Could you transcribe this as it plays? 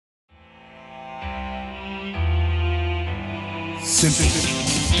Simple,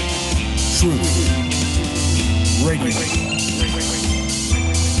 true, radio.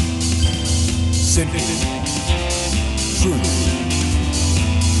 Simple, true,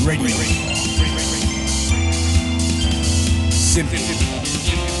 radio. Simple,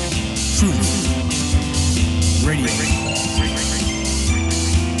 true, radio.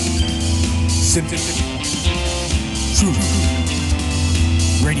 Simple, true,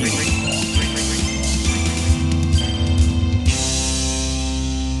 radio.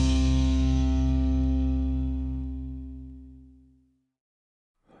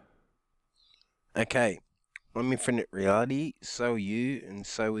 Okay, I'm Infinite Reality, so are you, and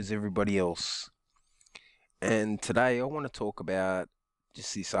so is everybody else. And today I want to talk about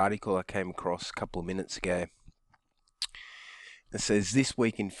just this article I came across a couple of minutes ago. It says, "This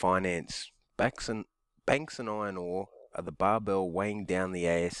week in finance, banks and iron ore are the barbell weighing down the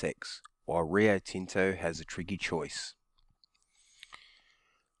ASX, while Rio Tinto has a tricky choice."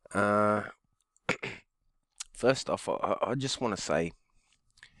 First off, I just want to say,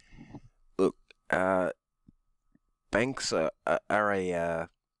 look, banks are a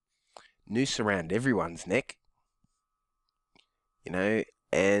noose around everyone's neck,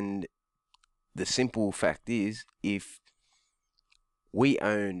 and the simple fact is, if we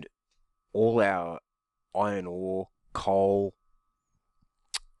owned all our iron ore, coal,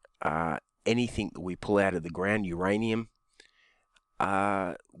 anything that we pull out of the ground, uranium,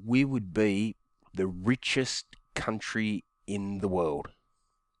 we would be the richest country in the world.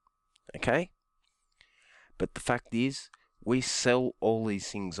 Okay? But the fact is, we sell all these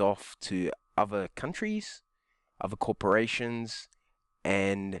things off to other countries, other corporations,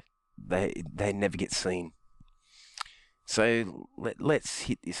 and they never get seen. So let's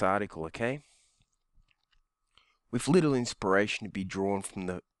hit this article, okay? With little inspiration to be drawn from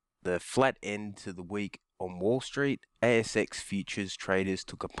the flat end to the week on Wall Street, ASX futures traders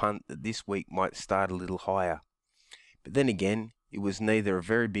took a punt that this week might start a little higher. But then again, it was neither a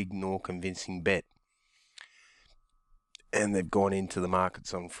very big nor convincing bet. And they've gone into the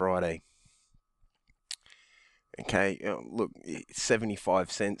markets on Friday. Okay, look,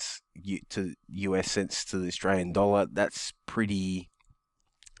 75 cents to US cents to the Australian dollar, that's pretty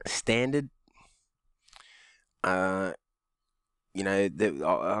standard. I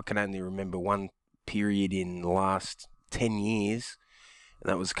can only remember one period in the last 10 years, and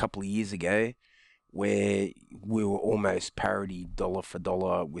that was a couple of years ago, where we were almost parity dollar for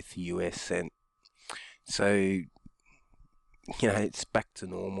dollar with the US cent. So, it's back to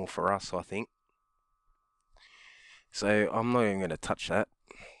normal for us, I think. So I'm not even going to touch that.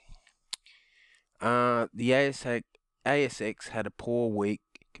 The ASX had a poor week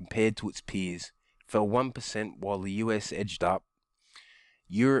compared to its peers, fell 1% while the US edged up.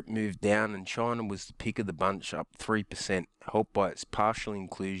 Europe moved down and China was the pick of the bunch, up 3%, helped by its partial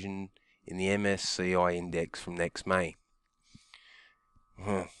inclusion in the MSCI index from next May.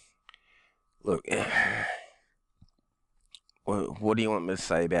 Look, what do you want me to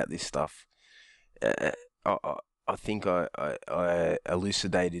say about this stuff? I think I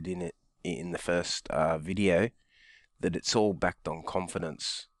elucidated in the first video that it's all backed on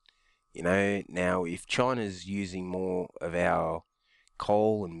confidence. Now if China's using more of our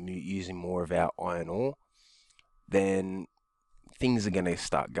coal and using more of our iron ore, then things are going to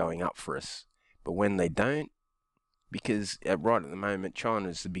start going up for us. But when they don't, because right at the moment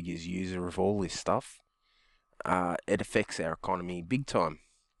China's the biggest user of all this stuff, it affects our economy big time.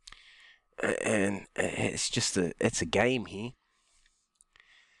 And it's a game here.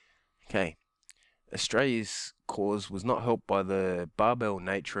 Okay. Australia's cause was not helped by the barbell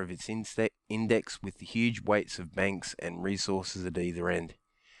nature of its index, with the huge weights of banks and resources at either end.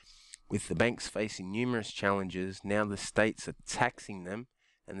 With the banks facing numerous challenges, now the states are taxing them,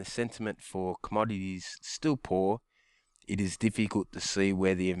 and the sentiment for commodities still poor, it is difficult to see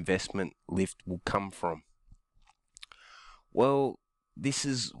where the investment lift will come from. Well, this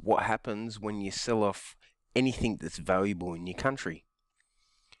is what happens when you sell off anything that's valuable in your country.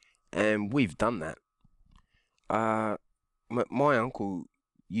 And we've done that. My uncle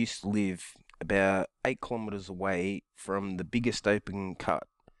used to live about 8 kilometers away from the biggest open cut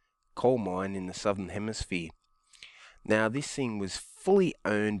coal mine in the southern hemisphere. Now, this thing was fully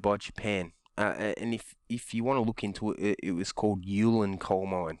owned by Japan. And if you want to look into it, it was called Yulin Coal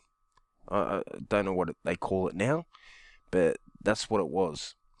Mine. I don't know what they call it now, but that's what it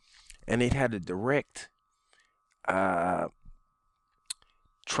was. And it had a direct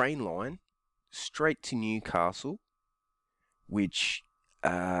train line straight to Newcastle, which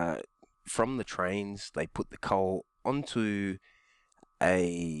from the trains they put the coal onto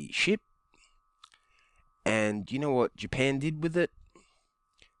a ship, and And you know what Japan did with it?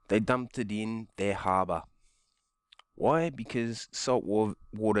 They dumped it in their harbour. Why? Because salt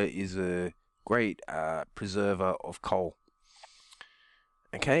water is a great preserver of coal.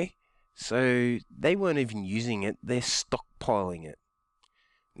 Okay? So they weren't even using it, they're stockpiling it.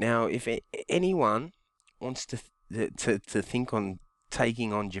 Now, if anyone wants to think on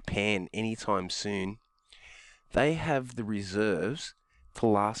taking on Japan anytime soon, they have the reserves to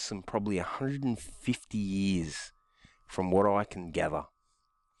last them probably 150 years, from what I can gather.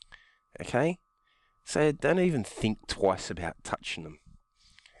 Okay? So don't even think twice about touching them.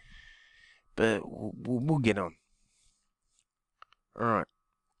 But we'll get on. Alright.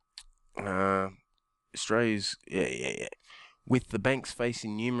 Australia's... Yeah. With the banks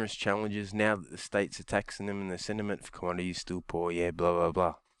facing numerous challenges now that the states are taxing them and the sentiment for commodities still poor, blah, blah,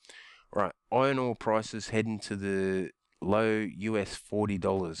 blah. Right, iron ore prices heading to the low US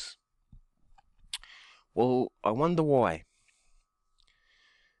 $40. Well, I wonder why.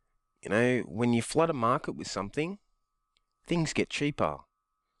 You know, when you flood a market with something, things get cheaper.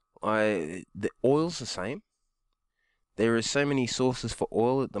 The oil's the same. There are so many sources for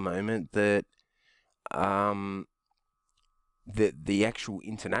oil at the moment that the actual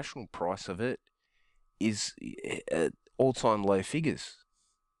international price of it is at all-time low figures.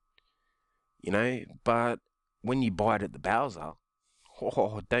 You know, but when you buy it at the Bowser,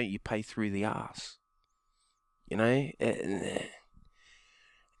 don't you pay through the arse? You know,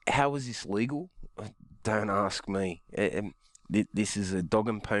 how is this legal? Don't ask me. This is a dog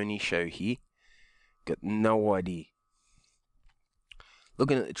and pony show here. Got no idea.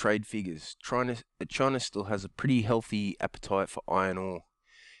 Looking at the trade figures, China still has a pretty healthy appetite for iron ore.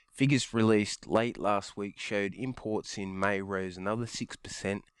 Figures released late last week showed imports in May rose another 6%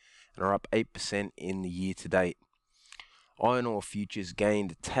 and are up 8% in the year to date. Iron ore futures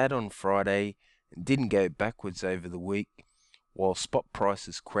gained a tad on Friday and didn't go backwards over the week, while spot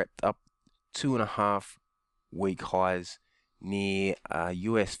prices crept up 2.5-week highs near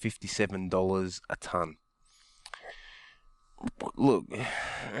US $57 a ton. Look,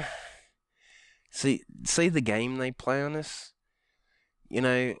 see the game they play on us? You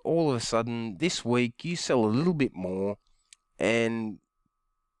know, all of a sudden, this week, you sell a little bit more, and,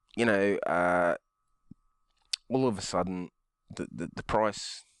 you know, all of a sudden, the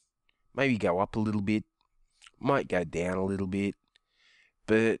price maybe go up a little bit, might go down a little bit,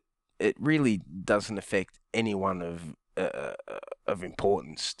 but it really doesn't affect anyone of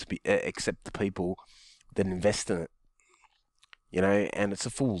importance except the people that invest in it. You know, and it's a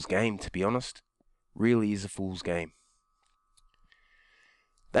fool's game, to be honest. Really is a fool's game.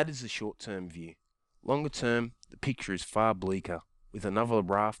 That is the short-term view. Longer term, the picture is far bleaker, with another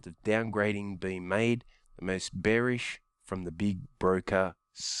raft of downgrading being made, the most bearish from the big broker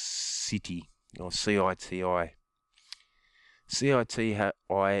Citi, or CITI. CITI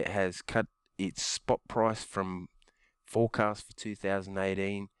has cut its spot price from forecast for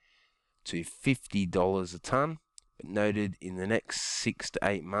 2018 to $50 a ton, but noted in the next 6 to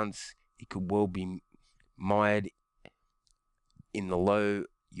 8 months it could well be mired in the low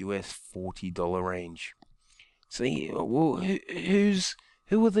US $40 range. See, well,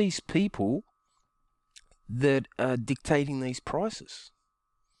 who are these people that are dictating these prices?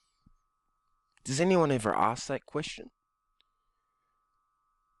 Does anyone ever ask that question?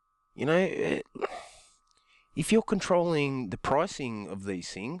 You know, if you're controlling the pricing of these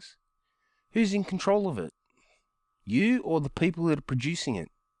things, who's in control of it? You or the people that are producing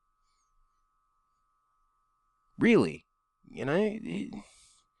it? Really? You know,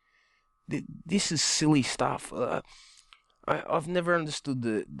 this is silly stuff. I've never understood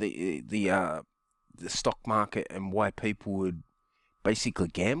the stock market and why people would basically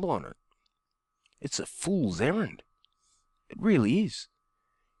gamble on it. It's a fool's errand. It really is.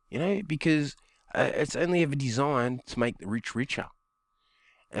 You know, because it's only ever designed to make the rich richer.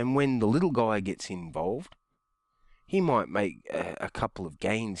 And when the little guy gets involved, he might make a couple of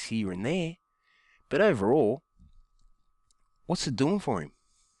gains here and there, but overall, what's it doing for him?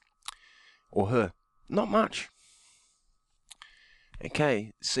 Or her? Not much.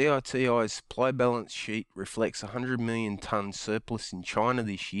 Okay, CITI's supply balance sheet reflects 100 million tonne surplus in China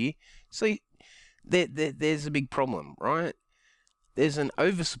this year. See, there's a big problem, right? There's an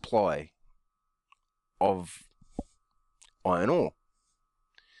oversupply of iron ore,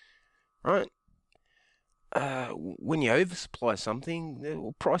 right? When you oversupply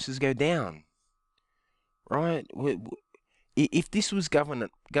something, prices go down, right? If this was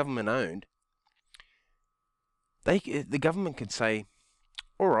government owned, the government could say,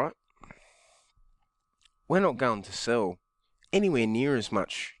 all right, we're not going to sell anywhere near as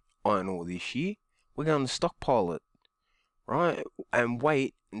much iron ore this year. we're going to stockpile it, right? And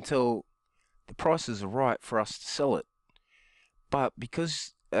wait until the prices are right for us to sell it. But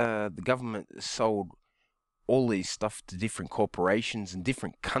because the government has sold all these stuff to different corporations and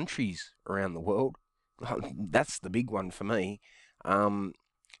different countries around the world, that's the big one for me.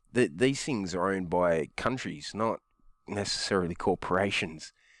 These things are owned by countries, not necessarily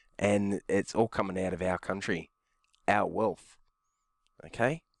corporations, and it's all coming out of our country, our wealth.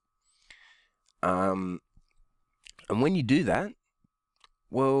 Okay. And when you do that,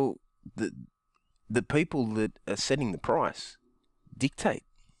 well, the people that are setting the price dictate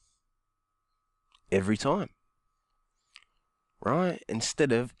every time, right?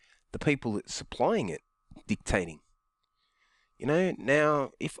 Instead of the people that's supplying it dictating.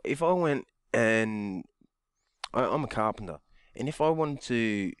 Now if I went and I'm a carpenter, and if I wanted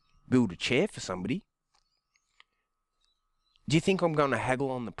to build a chair for somebody, do you think I'm going to haggle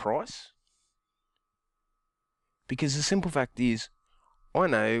on the price? Because the simple fact is, I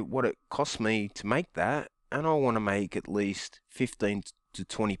know what it costs me to make that, and I want to make at least 15 to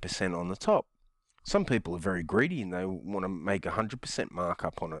 20% on the top. Some people are very greedy and they want to make 100%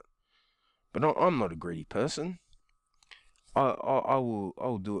 markup on it. But I'm not a greedy person. I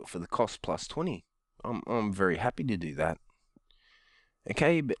will do it for the cost plus 20. I'm very happy to do that.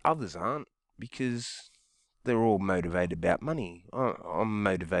 Okay, but others aren't, because they're all motivated about money. I'm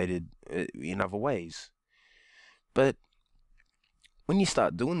motivated in other ways. But when you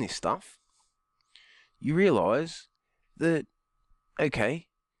start doing this stuff, you realize that, okay,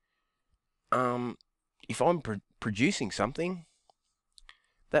 if I'm producing something,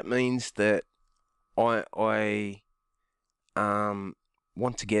 that means that I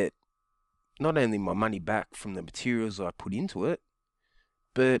want to get not only my money back from the materials I put into it,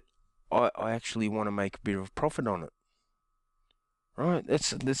 but I actually want to make a bit of a profit on it. Right?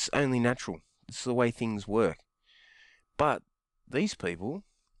 That's only natural. It's the way things work. But these people,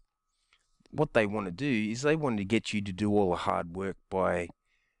 what they want to do is they want to get you to do all the hard work by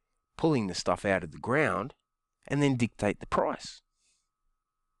pulling the stuff out of the ground and then dictate the price.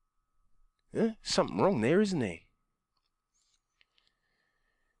 Yeah? Something wrong there, isn't there?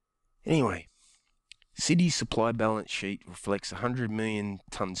 Anyway, City's supply balance sheet reflects a 100 million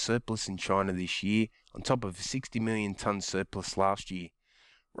tonne surplus in China this year, on top of a 60 million tonne surplus last year.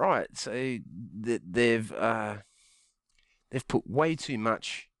 Right, so they've put way too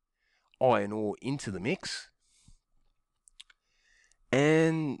much iron ore into the mix,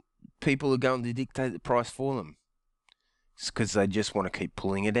 and people are going to dictate the price for them. It's because they just want to keep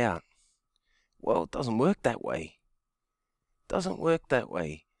pulling it out. Well, it doesn't work that way. Doesn't work that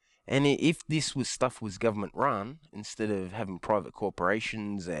way. And if this stuff was government run, instead of having private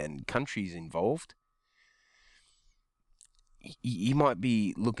corporations and countries involved, you might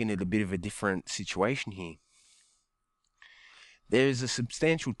be looking at a bit of a different situation here. There is a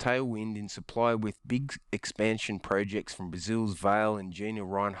substantial tailwind in supply, with big expansion projects from Brazil's Vale and Gina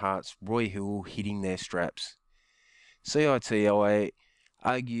Rinehart's Roy Hill hitting their straps. CITIA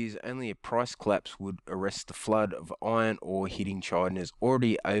argues only a price collapse would arrest the flood of iron ore hitting China's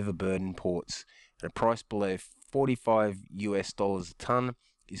already overburdened ports, and a price below $45 a tonne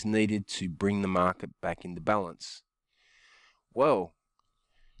is needed to bring the market back into balance. Well,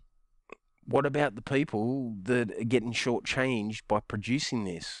 what about the people that are getting shortchanged by producing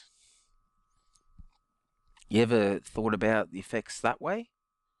this? You ever thought about the effects that way?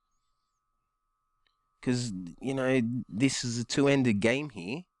 Because, this is a two-ended game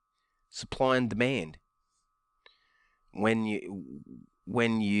here, supply and demand. When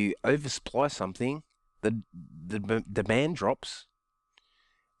you oversupply something, the demand drops,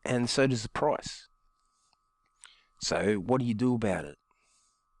 and so does the price. So what do you do about it?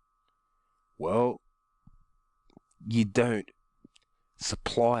 Well, you don't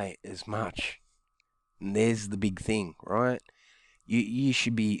supply as much. And there's the big thing, right? You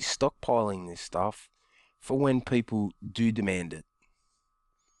should be stockpiling this stuff for when people do demand it,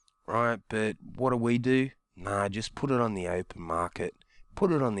 right? But what do? Nah, just put it on the open market.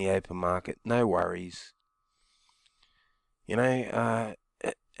 Put it on the open market, no worries. And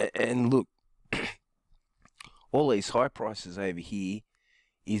look, all these high prices over here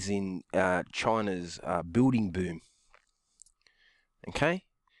is in China's building boom. Okay?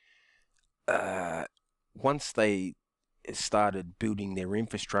 Once they started building their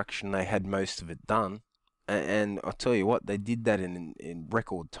infrastructure and they had most of it done, and I'll tell you what, they did that in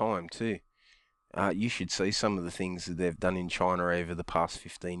record time too. You should see some of the things that they've done in China over the past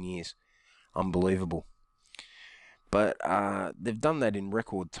 15 years. Unbelievable. But they've done that in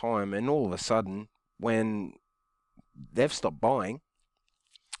record time, and all of a sudden, when they've stopped buying,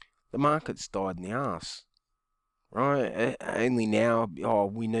 the market's died in the arse, right? Only now, oh,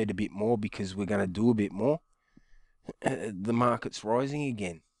 we need a bit more because we're going to do a bit more. The market's rising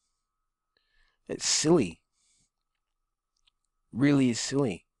again. It's silly. Really is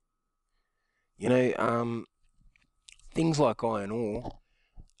silly. You know, things like iron ore,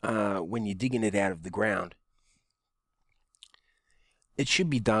 when you're digging it out of the ground, it should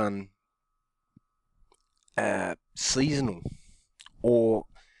be done seasonal or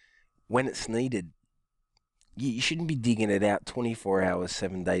when it's needed. You shouldn't be digging it out 24 hours,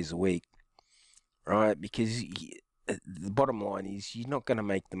 7 days a week, right? Because the bottom line is you're not going to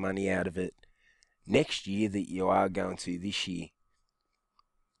make the money out of it next year that you are going to this year.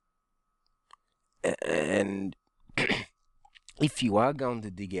 And if you are going to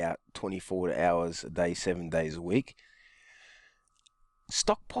dig out 24 hours a day, 7 days a week,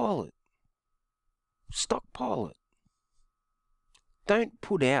 stockpile it. Stockpile it. Don't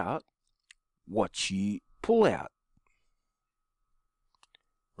put out what you pull out.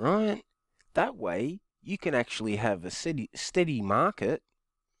 Right? That way, you can actually have a steady market,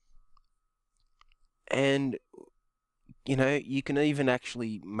 and you know, you can even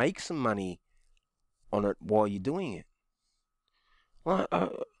actually make some money on it while you're doing it. Well,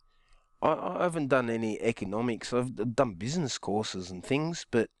 I haven't done any economics. I've done business courses and things,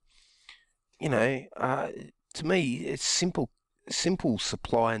 but you know, to me, it's simple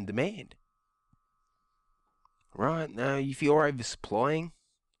supply and demand. Right? Now, if you're oversupplying,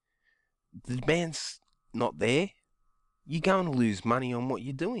 the demand's not there, you're going to lose money on what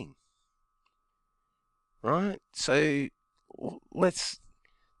you're doing. Right? So let's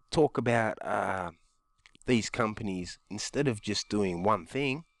talk about these companies. Instead of just doing one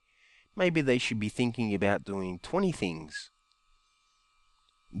thing, maybe they should be thinking about doing 20 things.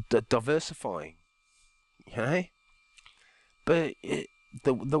 Diversifying. You know? But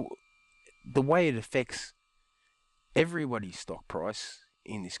the way it affects everybody's stock price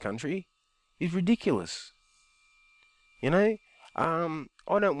in this country is ridiculous. You know,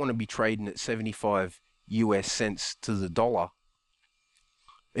 I don't want to be trading at 75 US cents to the dollar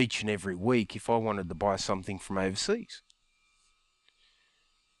each and every week if I wanted to buy something from overseas.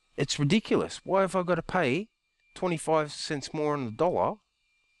 It's ridiculous. Why have I got to pay 25 cents more on the dollar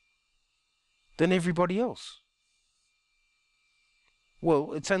than everybody else?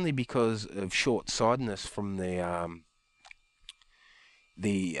 Well, it's only because of short-sightedness from the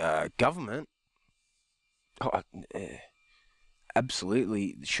government. Oh,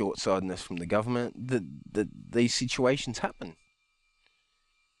 absolutely short-sightedness from the government that these situations happen.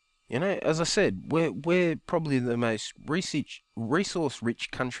 You know, as I said, we're probably the most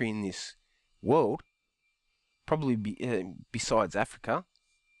resource-rich country in this world, probably besides Africa.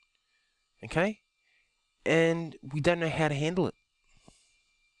 Okay, and we don't know how to handle it.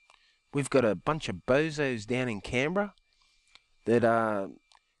 We've got a bunch of bozos down in Canberra that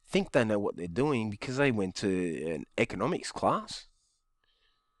think they know what they're doing because they went to an economics class,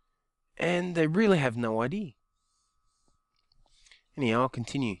 and they really have no idea. Anyhow, I'll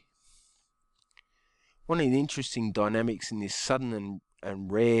continue. One of the interesting dynamics in this sudden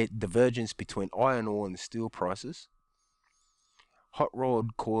and rare divergence between iron ore and steel prices, hot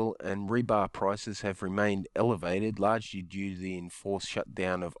rolled coil and rebar prices have remained elevated, largely due to the enforced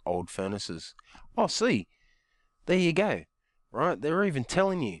shutdown of old furnaces. Oh, see, there you go. Right, they're even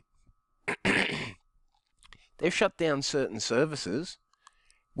telling you they've shut down certain services,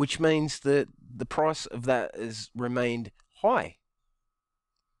 which means that the price of that has remained high.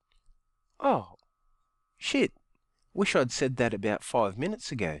 Oh, shit. Wish I'd said that about 5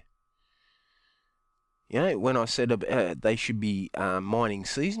 minutes ago. You know, when I said they should be mining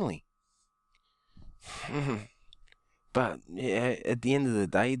seasonally. But yeah, at the end of the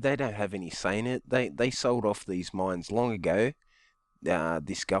day, they don't have any say in it. They sold off these mines long ago.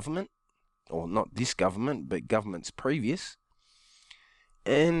 This government, or not this government, but governments previous.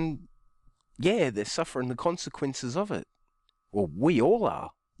 And yeah, they're suffering the consequences of it. Well, we all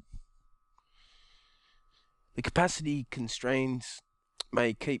are. The capacity constraints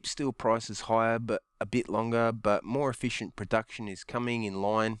may keep steel prices higher but a bit longer, but more efficient production is coming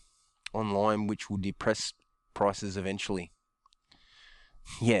online, which will depress prices eventually.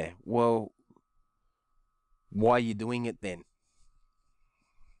 Yeah, well, why are you doing it then?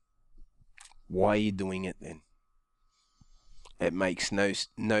 Why are you doing it then? It makes no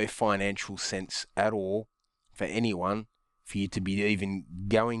financial sense at all for anyone for you to be even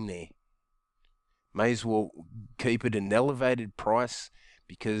going there. May as well keep it an elevated price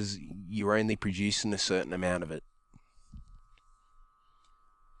because you're only producing a certain amount of it.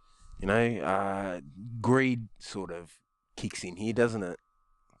 You know, greed sort of kicks in here, doesn't it?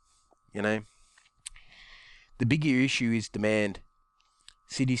 You know, the bigger issue is demand.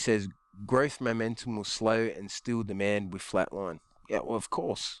 City says growth momentum will slow and still demand with flatline. Yeah, well, of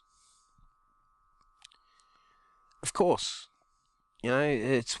course. Of course. You know,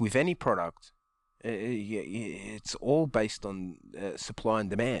 it's with any product. It's all based on supply and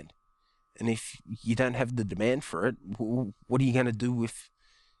demand. And if you don't have the demand for it, what are you going to do with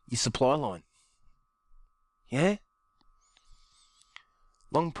your supply line? Yeah?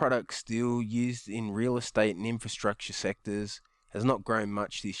 Long product steel used in real estate and infrastructure sectors has not grown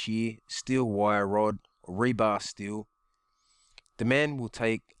much this year. Steel wire rod or rebar steel. Demand will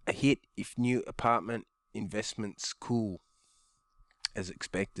take a hit if new apartment investments cool, as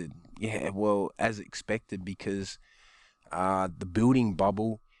expected. Yeah, well, as expected, because the building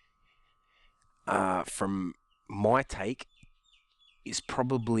bubble, from my take, is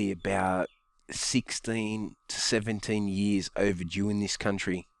probably about 16 to 17 years overdue in this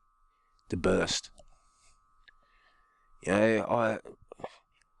country to burst. You know,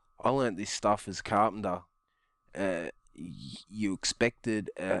 I learnt this stuff as a carpenter. You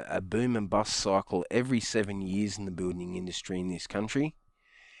expected a boom and bust cycle every 7 years in the building industry in this country.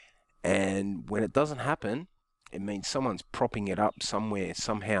 And when it doesn't happen, it means someone's propping it up somewhere,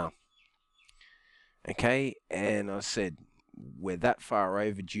 somehow. Okay? And I said, we're that far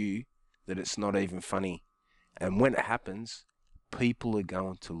overdue that it's not even funny. And when it happens, people are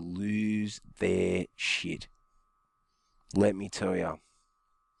going to lose their shit. Let me tell you.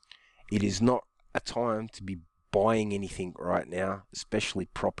 It is not a time to be buying anything right now, especially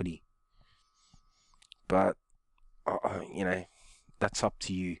property. But, you know, that's up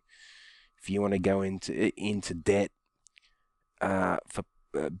to you. If you want to go into debt for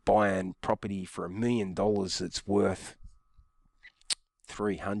buying property for $1 million that's worth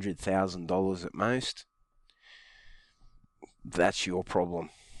 $300,000 at most, that's your problem.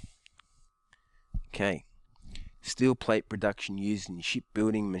 Okay. Steel plate production used in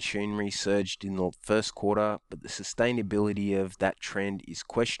shipbuilding machinery surged in the first quarter, but the sustainability of that trend is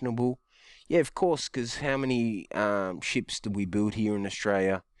questionable. Yeah, of course, because how many ships do we build here in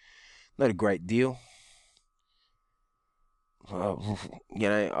Australia? Not a great deal. You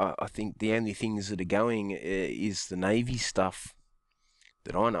know, I think the only things that are going is the Navy stuff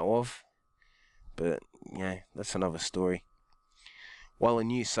that I know of. But, yeah, that's another story. While a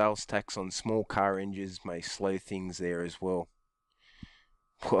new sales tax on small car engines may slow things there as well.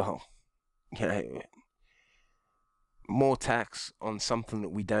 Well, you know, more tax on something that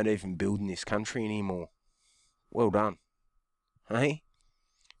we don't even build in this country anymore. Well done. Hey?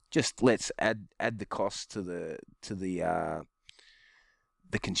 Just let's add the cost to the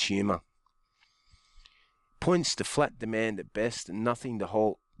consumer. Points to flat demand at best and nothing to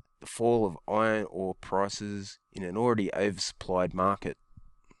halt the fall of iron ore prices in an already oversupplied market.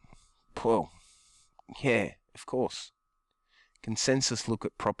 Well, yeah, of course. Consensus look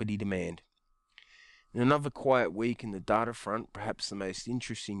at property demand. In another quiet week in the data front, perhaps the most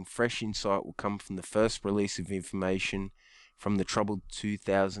interesting fresh insight will come from the first release of information from the troubled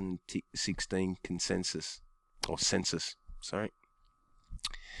 2016 census.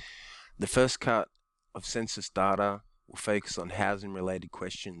 The first cut of census data will focus on housing-related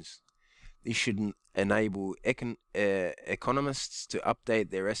questions. This should enable economists to update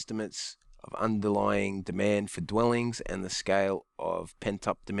their estimates of underlying demand for dwellings and the scale of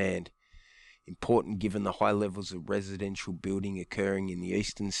pent-up demand. Important given the high levels of residential building occurring in the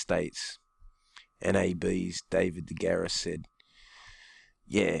eastern states. NAB's David DeGarris said.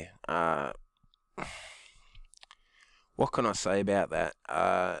 Yeah, what can I say about that?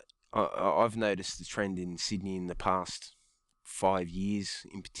 I've noticed the trend in Sydney in the past 5 years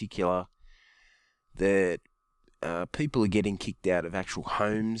in particular that people are getting kicked out of actual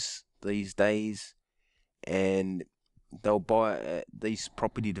homes these days, and they'll buy, these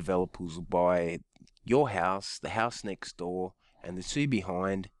property developers will buy your house, the house next door, and the two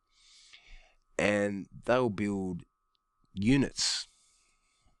behind, and they'll build units,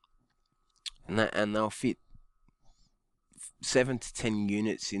 and they'll fit 7 to 10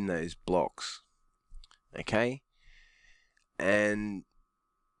 units in those blocks. Okay? And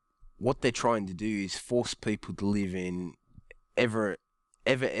what they're trying to do is force people to live in ever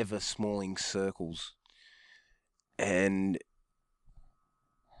smalling circles. And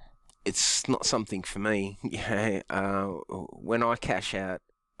it's not something for me. When I cash out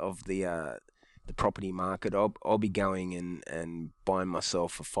of the property market, I'll be going and buying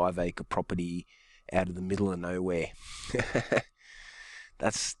myself a 5-acre property out of the middle of nowhere.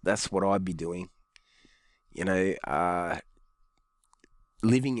 That's what I'd be doing.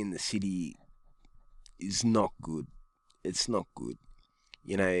 Living in the city is not good. It's not good.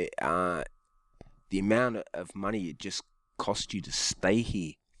 the amount of money it just costs you to stay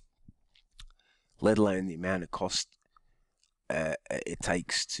here, let alone the amount of cost it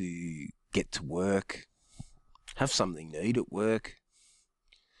takes to get to work, have something to eat at work.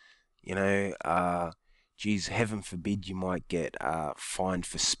 Geez, heaven forbid you might get fined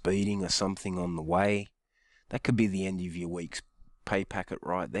for speeding or something on the way. That could be the end of your week's pay packet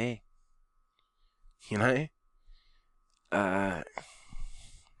right there.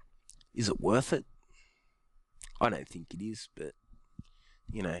 Is it worth it? I don't think it is, but,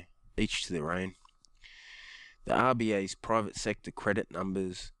 each to their own. The RBA's private sector credit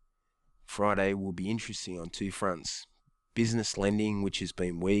numbers Friday will be interesting on two fronts. Business lending, which has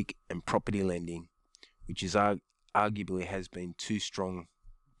been weak, and property lending, which is arguably has been too strong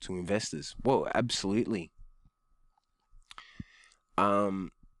to investors. Well, absolutely.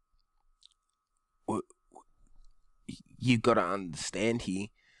 You've got to understand here,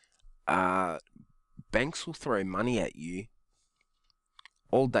 banks will throw money at you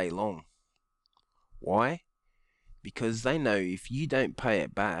all day long. Why? Because they know if you don't pay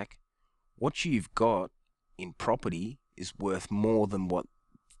it back, what you've got in property is worth more than what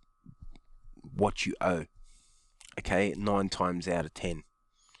you owe. Okay, 9 times out of 10.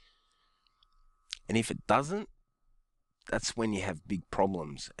 And if it doesn't, that's when you have big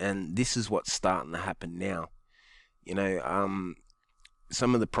problems. And this is what's starting to happen now.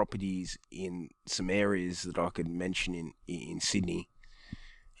 Some of the properties in some areas that I could mention in Sydney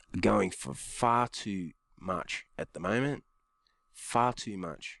are going for far too much at the moment. Far too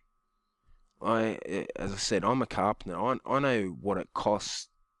much. As I said, I'm a carpenter. I know what it costs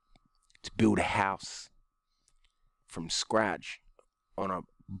to build a house from scratch on a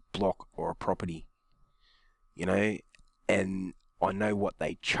block or a property. And I know what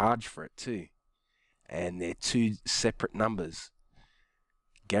they charge for it too. And they're two separate numbers.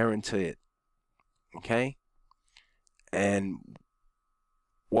 Guarantee it. Okay? And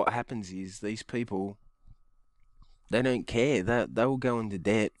what happens is these people, they don't care. They will go into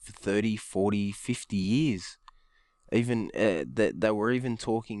debt for 30, 40, 50 years. Even they were even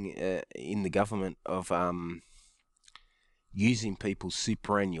talking in the government of using people's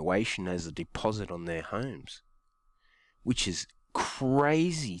superannuation as a deposit on their homes, which is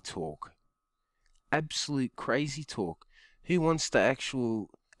crazy talk. Absolute crazy talk. Who wants to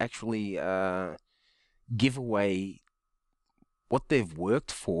actually give away what they've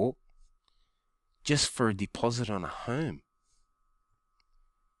worked for just for a deposit on a home?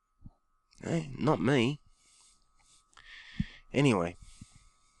 Not me. Anyway,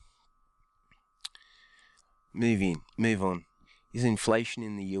 move on. Is inflation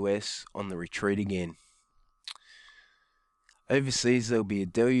in the US on the retreat again? Overseas, there will be a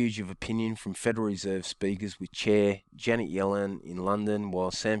deluge of opinion from Federal Reserve speakers with Chair Janet Yellen in London,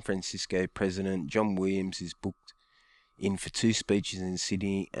 while San Francisco President John Williams is booked in for 2 speeches in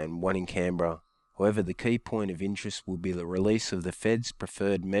Sydney and 1 in Canberra. However, the key point of interest will be the release of the Fed's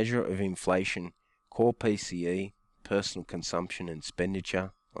preferred measure of inflation, core PCE, personal consumption and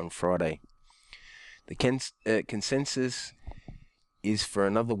expenditure, on Friday. The consensus is for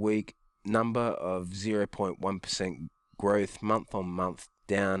another week number of 0.1% growth month on month,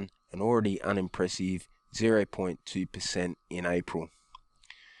 down an already unimpressive 0.2% in April.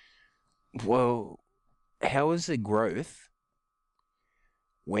 Well, how is there growth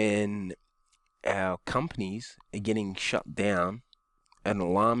when our companies are getting shut down at an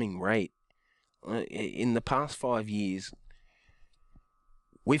alarming rate? In the past 5 years,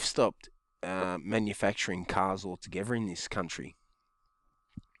 we've stopped manufacturing cars altogether in this country.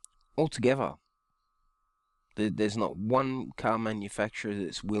 Altogether. There's not one car manufacturer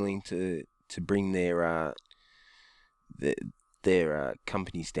that's willing to bring their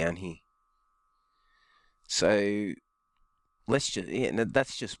companies down here. So that's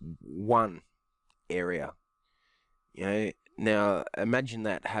just one area. Now imagine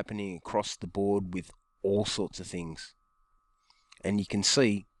that happening across the board with all sorts of things, and you can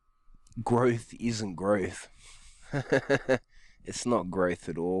see growth isn't growth. It's not growth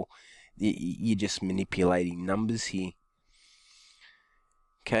at all. You're just manipulating numbers here.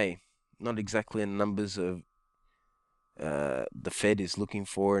 Okay, not exactly the numbers of the Fed is looking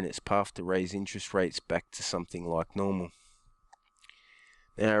for in its path to raise interest rates back to something like normal.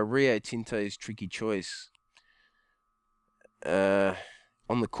 Now, Rio Tinto's tricky choice. On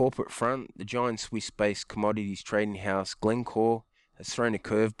the corporate front, the giant Swiss-based commodities trading house Glencore has thrown a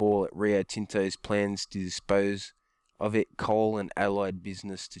curveball at Rio Tinto's plans to dispose of its coal and allied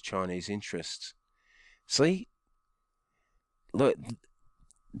business to Chinese interests. See? Look,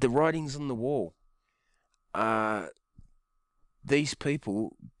 the writing's on the wall. these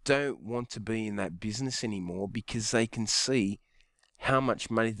people don't want to be in that business anymore because they can see how much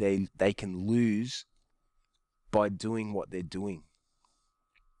money they can lose by doing what they're doing.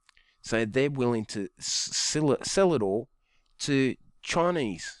 So they're willing to sell it all to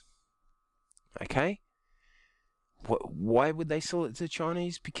Chinese. Okay? Why would they sell it to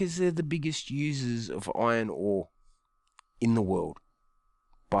Chinese? Because they're the biggest users of iron ore in the world,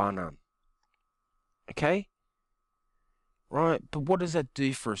 bar none. Okay? Right, but what does that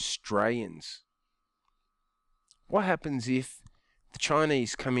do for Australians? What happens if the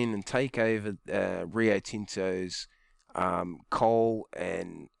Chinese come in and take over Rio Tinto's coal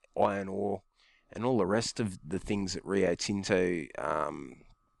and iron ore and all the rest of the things that Rio Tinto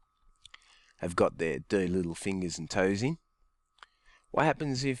have got their dirty little fingers and toes in? What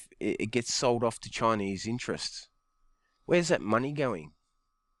happens if it gets sold off to Chinese interests? Where's that money going?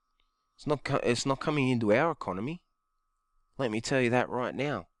 It's not coming into our economy. Let me tell you that right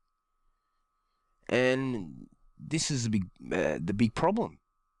now. And this is the big problem.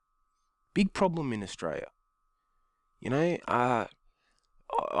 Big problem in Australia. You know, I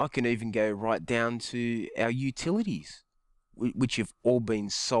can even go right down to our utilities, which have all been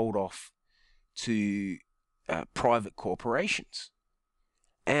sold off to private corporations.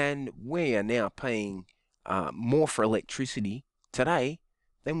 And we are now paying more for electricity today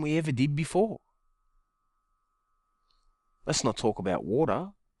than we ever did before. Let's not talk about water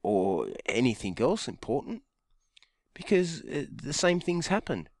or anything else important, because the same things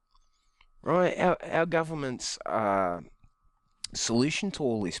happen, right? Our government's solution to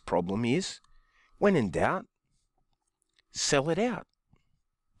all this problem is, when in doubt, sell it out.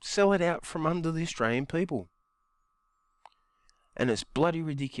 Sell it out from under the Australian people. And it's bloody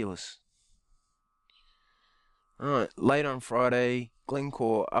ridiculous. Alright, late on Friday,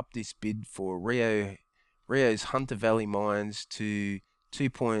 Glencore upped its bid for Rio's Hunter Valley mines to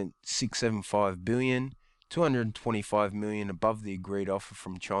 $2.675 billion, $225 million above the agreed offer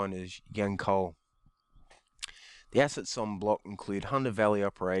from China's Yancoal. The assets on block include Hunter Valley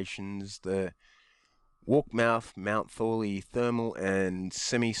operations, the Walkmouth, Mount Thorley thermal and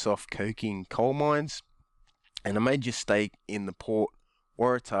semi-soft coking coal mines, and a major stake in the Port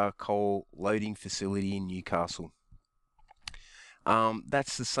Waratah coal loading facility in Newcastle.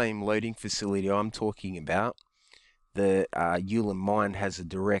 That's the same loading facility I'm talking about. The Ulan mine has a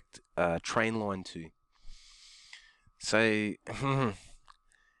direct train line to. So,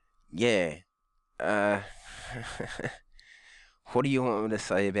 yeah. What do you want me to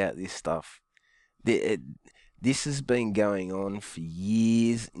say about this stuff? This has been going on for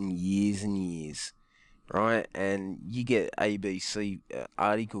years and years and years, right? And you get ABC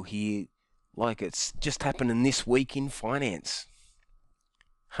article here like it's just happening this week in finance.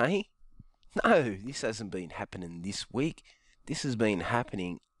 Hey? No, this hasn't been happening this week. This has been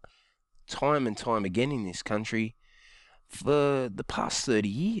happening time and time again in this country for the past 30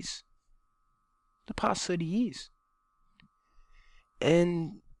 years. The past 30 years.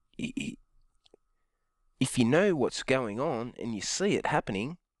 And if you know what's going on and you see it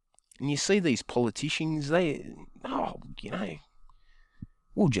happening, and you see these politicians, we'll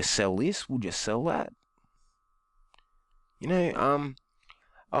just sell this, we'll just sell that.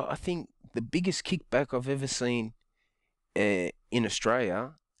 I think the biggest kickback I've ever seen in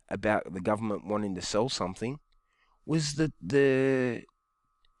Australia about the government wanting to sell something was the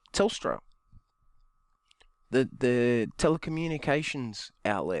Telstra, the telecommunications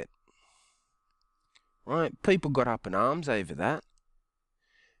outlet. Right, people got up in arms over that,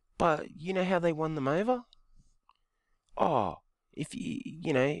 but you know how they won them over? Oh, if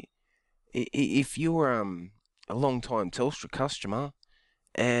if you're a long-time Telstra customer,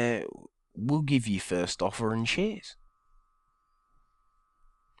 we'll give you first offer and shares.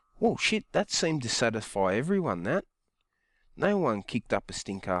 Well, shit, that seemed to satisfy everyone, that. No one kicked up a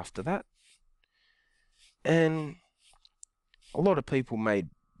stink after that. And a lot of people made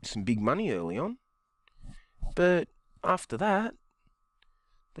some big money early on. But after that,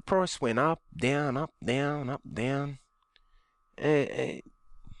 the price went up, down, up, down, up, down.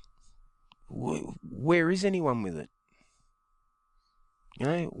 Where is anyone with it? You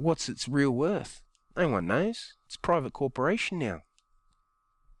know, what's its real worth? No one knows. It's a private corporation now.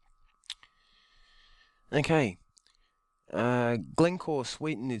 Okay. Glencore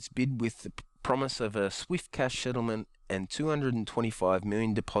sweetened its bid with the promise of a swift cash settlement and $225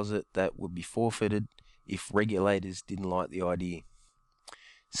 million deposit that would be forfeited if regulators didn't like the idea.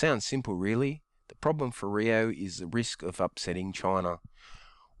 Sounds simple, really. The problem for Rio is the risk of upsetting China.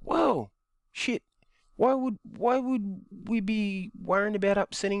 Well, shit. Why would we be worrying about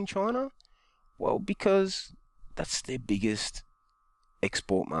upsetting China? Well, because that's their biggest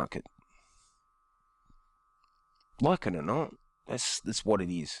export market. Like it or not, that's what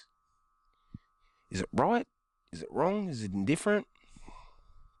it is. Is it right? Is it wrong? Is it indifferent?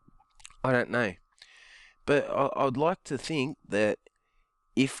 I don't know. But I'd like to think that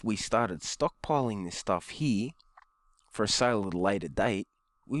if we started stockpiling this stuff here for a sale at a later date,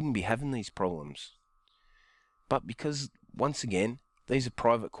 we wouldn't be having these problems. But because, once again, these are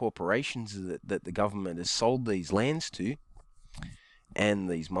private corporations that the government has sold these lands to, and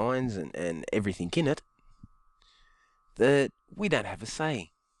these mines and everything in it, that we don't have a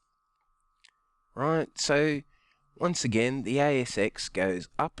say. Right? So, once again, the ASX goes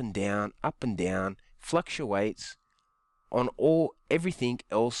up and down, fluctuates on everything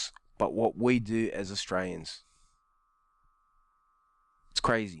else but what we do as Australians. It's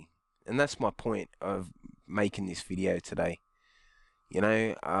crazy. And that's my point of making this video today. You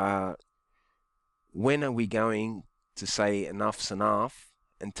know, when are we going to say enough's enough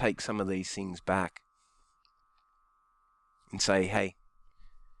and take some of these things back and say, hey,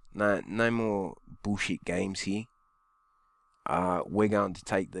 no more bullshit games here. We're going to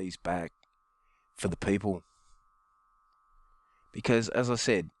take these back for the people. Because, as I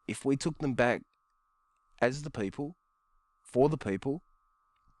said, if we took them back as the people, for the people,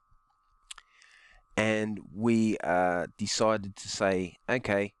 and we decided to say,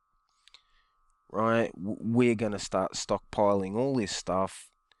 okay, right, we're going to start stockpiling all this stuff,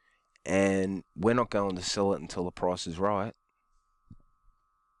 and we're not going to sell it until the price is right,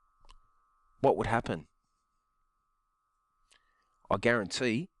 what would happen? I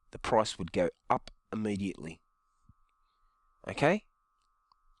guarantee the price would go up immediately. Okay?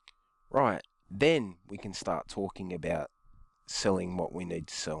 Right, then we can start talking about selling what we need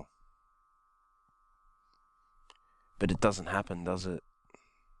to sell. But it doesn't happen, does it?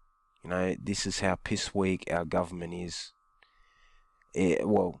 You know, this is how piss weak our government is.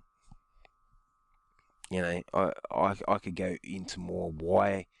 Well, you know, I could go into more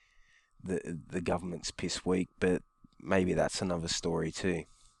why the government's piss weak, but maybe that's another story too.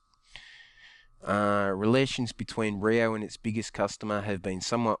 Relations between Rio and its biggest customer have been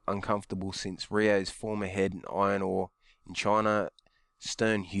somewhat uncomfortable since Rio's former head in iron ore in China,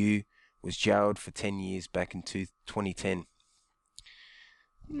 Stern Hu, was jailed for 10 years back in 2010.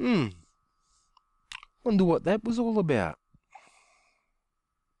 Wonder what that was all about.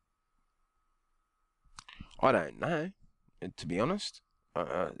 I don't know, to be honest.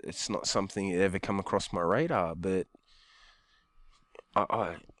 It's not something that ever come across my radar, but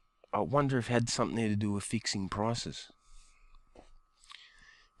I wonder if it had something to do with fixing prices.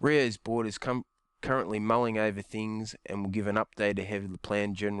 Rio's board is currently mulling over things and will give an update ahead of the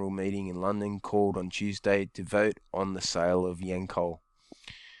planned general meeting in London called on Tuesday to vote on the sale of Yancoal.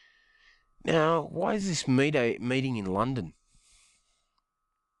 Now, why is this meeting in London?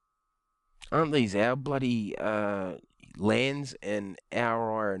 Aren't these our bloody lands and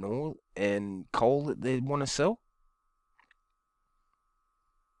our iron ore and coal that they want to sell?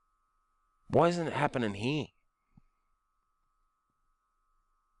 Why isn't it happening here?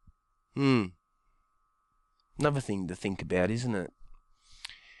 Another thing to think about, isn't it?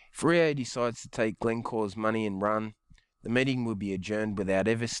 If Rio decides to take Glencore's money and run, the meeting will be adjourned without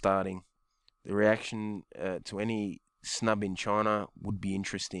ever starting. The reaction to any snub in China would be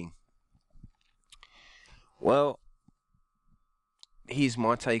interesting. Well, here's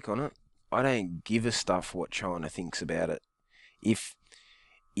my take on it. I don't give a stuff what China thinks about it. If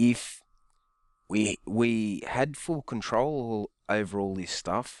we had full control over all this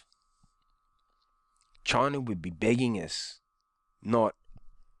stuff, China would be begging us, not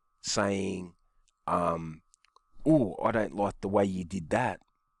saying, oh, I don't like the way you did that.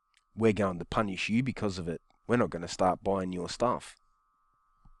 We're going to punish you because of it. We're not going to start buying your stuff.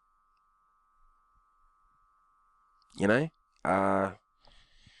 You know?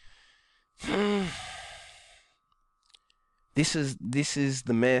 This is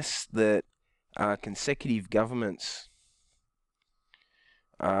the mess that consecutive governments,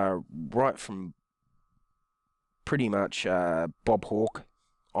 right from pretty much Bob Hawke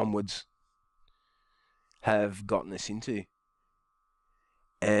onwards, have gotten us into.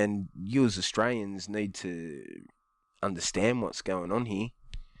 And you as Australians need to understand what's going on here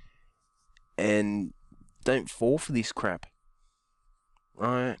and don't fall for this crap.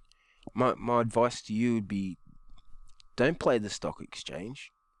 Right? My advice to you would be, don't play the stock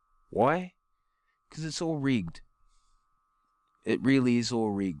exchange. Why? Because it's all rigged. It really is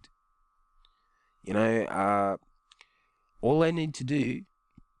all rigged. You know, all they need to do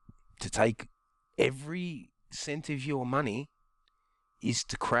to take every cent of your money is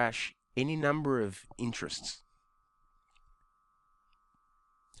to crash any number of interests.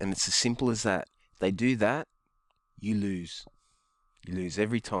 And it's as simple as that. They do that, you lose. You lose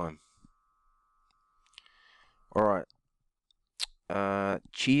every time. Alright.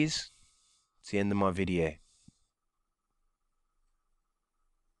 Cheers. It's the end of my video.